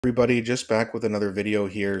Everybody, just back with another video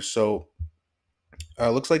here.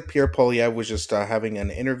 Looks like Pierre Poilievre was just having an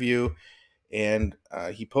interview, and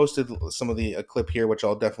he posted some of a clip here, which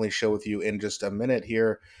I'll definitely show with you in just a minute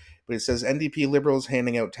here. But it says NDP liberals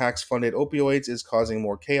handing out tax-funded opioids is causing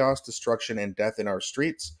more chaos, destruction, and death in our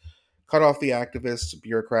streets. Cut off the activists,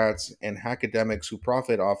 bureaucrats, and academics who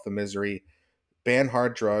profit off the misery. Ban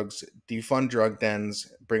hard drugs, defund drug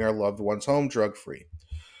dens, bring our loved ones home drug-free.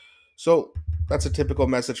 So that's a typical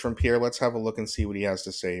message from Pierre. Let's have a look and see what he has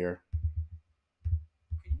to say here.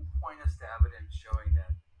 Can you point us to evidence showing that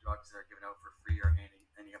drugs that are given out for free are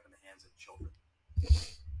ending up in the hands of children?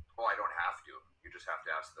 Well, I don't have to. You just have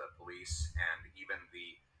to ask the police, and even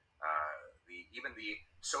the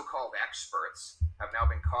so-called experts have now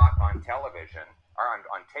been caught on television or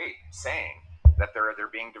on tape saying that they're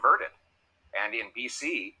being diverted. And in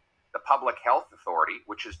BC, the Public Health Authority,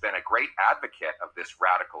 which has been a great advocate of this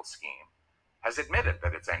radical scheme, has admitted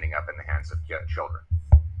that it's ending up in the hands of children.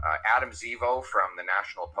 Adam Zivo from the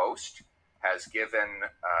National Post has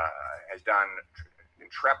done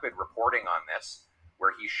intrepid reporting on this,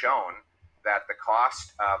 where he's shown that the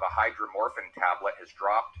cost of a hydromorphine tablet has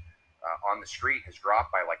dropped on the street, has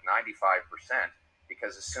dropped by like 95%,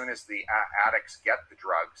 because as soon as the addicts get the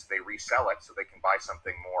drugs, they resell it so they can buy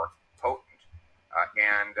something more potent.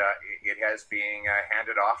 It has being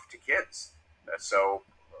handed off to kids. So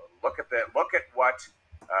look at what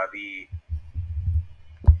the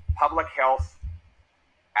public health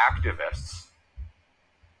activists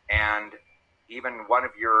and even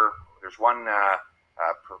there's one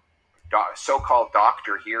so-called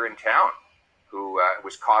doctor here in town who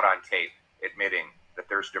was caught on tape admitting that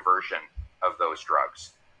there's diversion of those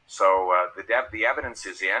drugs. So the evidence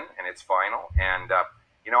is in, and it's final. And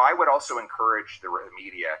I would also encourage the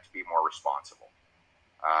media to be more responsible.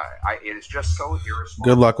 It is just so irresponsible.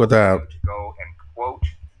 Good luck with that. To go and quote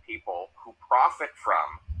people who profit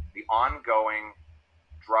from the ongoing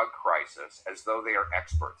drug crisis as though they are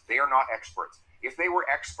experts. They are not experts. If they were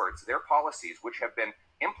experts, their policies, which have been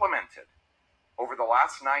implemented over the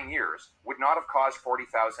last 9 years, would not have caused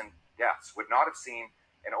 40,000 deaths, would not have seen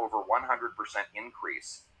an over 100%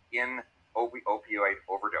 increase in opioid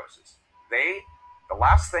overdoses. The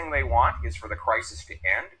last thing they want is for the crisis to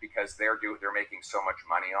end, because they're making so much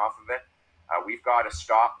money off of it. We've got to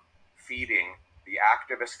stop feeding the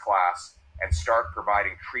activist class and start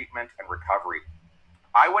providing treatment and recovery.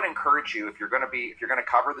 I would encourage you, if you're going to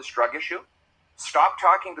cover this drug issue, stop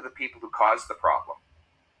talking to the people who caused the problem.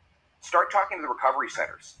 Start talking to the recovery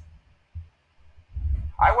centers.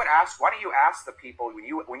 I would ask, why don't you ask the people when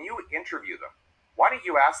you interview them, why don't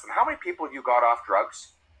you ask them, how many people have you got off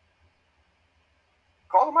drugs?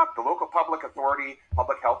 Call them up, the local public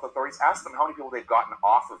health authorities, ask them how many people they've gotten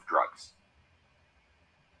off of drugs.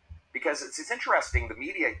 Because it's interesting, the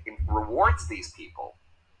media rewards these people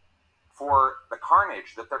for the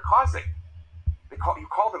carnage that they're causing. You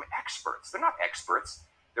call them experts. They're not experts.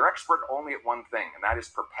 They're expert only at one thing, and that is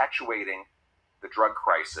perpetuating the drug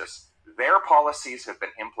crisis. Their policies have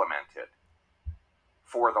been implemented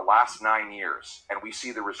for the last 9 years, and we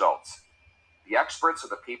see the results. The experts are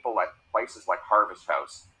the people at places like Harvest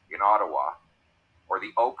House in Ottawa or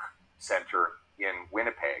the Oak Center in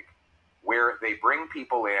Winnipeg, where they bring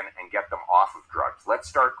people in and get them off of drugs. Let's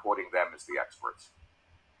start quoting them as the experts.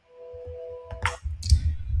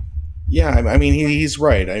 Yeah, I mean, he's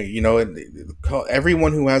right.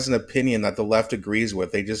 Everyone who has an opinion that the left agrees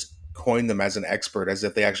with, they just coin them as an expert, as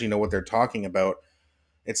if they actually know what they're talking about.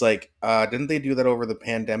 It's like, didn't they do that over the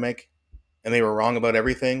pandemic, and they were wrong about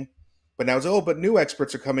everything? But now it's, but new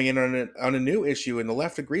experts are coming in on a new issue, and the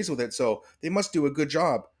left agrees with it, so they must do a good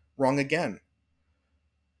job. Wrong again.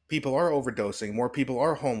 People are overdosing. More people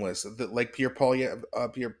are homeless. Like Pierre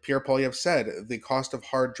Poilievre said, the cost of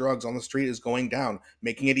hard drugs on the street is going down,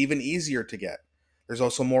 making it even easier to get. There's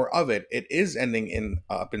also more of it. It is ending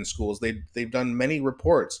up in schools. They've done many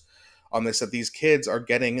reports on this, that these kids are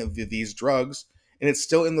getting these drugs, and it's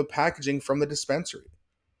still in the packaging from the dispensary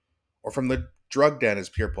or from the drug den, as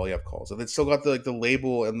Pierre Poilievre calls it. It's still got the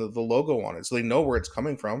label and the logo on it, so they know where it's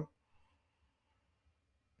coming from.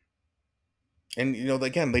 And,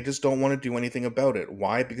 again, they just don't want to do anything about it.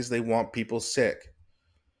 Why? Because they want people sick.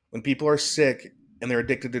 When people are sick and they're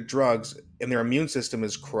addicted to drugs and their immune system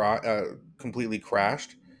is completely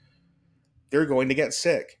crashed, they're going to get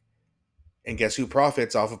sick. And guess who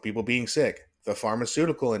profits off of people being sick? The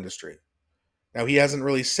pharmaceutical industry. Now, he hasn't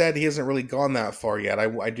really gone that far yet.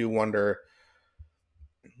 I do wonder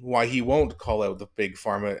why he won't call out the big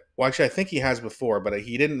pharma. Well, actually, I think he has before, but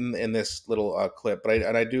he didn't in this little clip.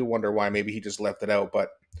 But I do wonder why. Maybe he just left it out. But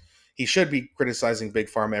he should be criticizing big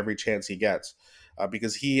pharma every chance he gets.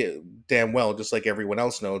 because he damn well, just like everyone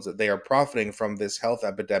else knows, that they are profiting from this health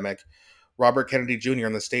epidemic. Robert Kennedy Jr.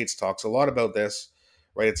 in the States talks a lot about this,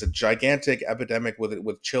 right? It's a gigantic epidemic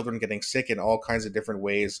with children getting sick in all kinds of different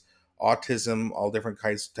ways, autism, all different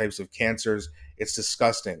types of cancers. It's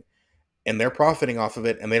disgusting. And they're profiting off of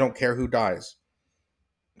it, and they don't care who dies.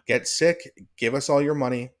 Get sick, give us all your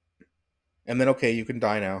money, and then, okay, you can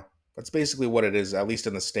die now. That's basically what it is, at least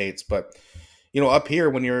in the States. But, up here,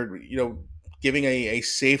 when you're, giving a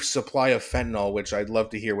safe supply of fentanyl, which I'd love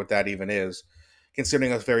to hear what that even is,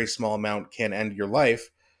 considering a very small amount can end your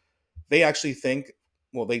life, they actually think,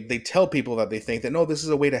 well, they tell people that they think that, no, this is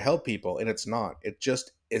a way to help people, and it's not. It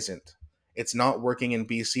just isn't. It's not working in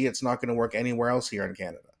BC. It's not going to work anywhere else here in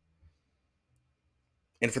Canada.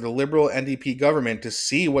 And for the Liberal NDP government to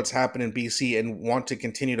see what's happened in BC and want to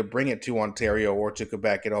continue to bring it to Ontario or to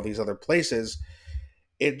Quebec and all these other places,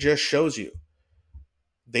 it just shows you.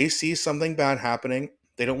 They see something bad happening.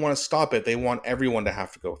 They don't want to stop it. They want everyone to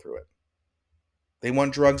have to go through it. They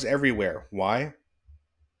want drugs everywhere. Why?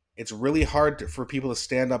 It's really hard for people to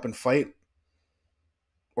stand up and fight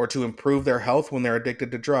or to improve their health when they're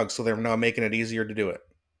addicted to drugs, so they're now making it easier to do it.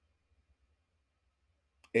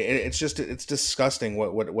 It's disgusting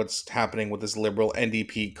what's happening with this Liberal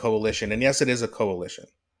NDP coalition. And yes, it is a coalition.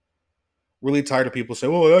 Really tired of people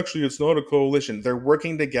saying, well, actually, it's not a coalition. They're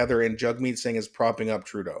working together, and Jagmeet Singh is propping up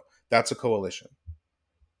Trudeau. That's a coalition.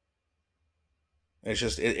 And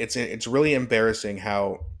it's really embarrassing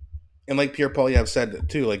how, and like Pierre Poilievre said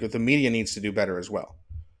too, like the media needs to do better as well.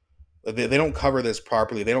 They don't cover this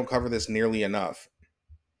properly. They don't cover this nearly enough.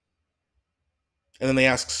 And then they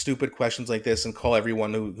ask stupid questions like this and call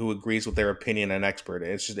everyone who agrees with their opinion an expert.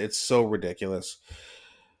 It's so ridiculous.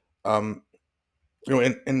 And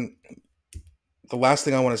the last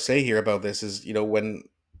thing I want to say here about this is, when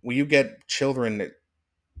you get children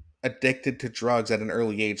addicted to drugs at an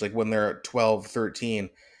early age, like when they're 12,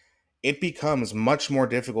 13, it becomes much more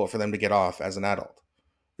difficult for them to get off as an adult.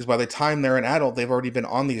 Because by the time they're an adult, they've already been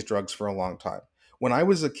on these drugs for a long time. When I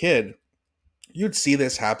was a kid, you'd see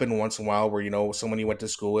this happen once in a while where, someone you went to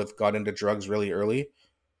school with got into drugs really early.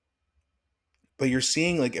 But you're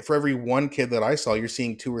seeing, like, for every one kid that I saw, you're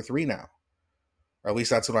seeing 2 or 3 now. Or at least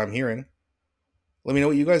that's what I'm hearing. Let me know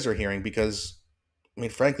what you guys are hearing, because,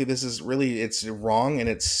 frankly, this is really, it's wrong and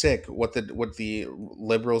it's sick what the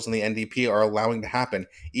Liberals and the NDP are allowing to happen,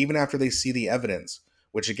 even after they see the evidence,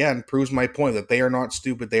 which, again, proves my point that they are not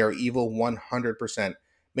stupid. They are evil 100%.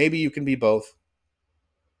 Maybe you can be both,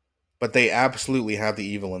 but they absolutely have the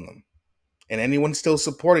evil in them. And anyone still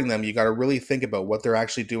supporting them, you got to really think about what they're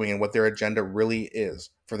actually doing and what their agenda really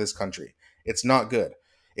is for this country. It's not good.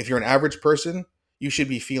 If you're an average person, you should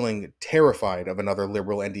be feeling terrified of another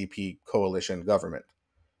Liberal NDP coalition government.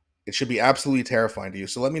 It should be absolutely terrifying to you.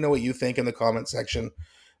 So let me know what you think in the comment section.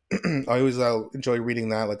 I always enjoy reading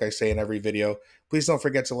that, like I say in every video. Please don't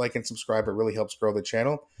forget to like and subscribe. It really helps grow the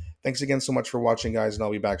channel. Thanks again so much for watching, guys, and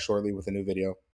I'll be back shortly with a new video.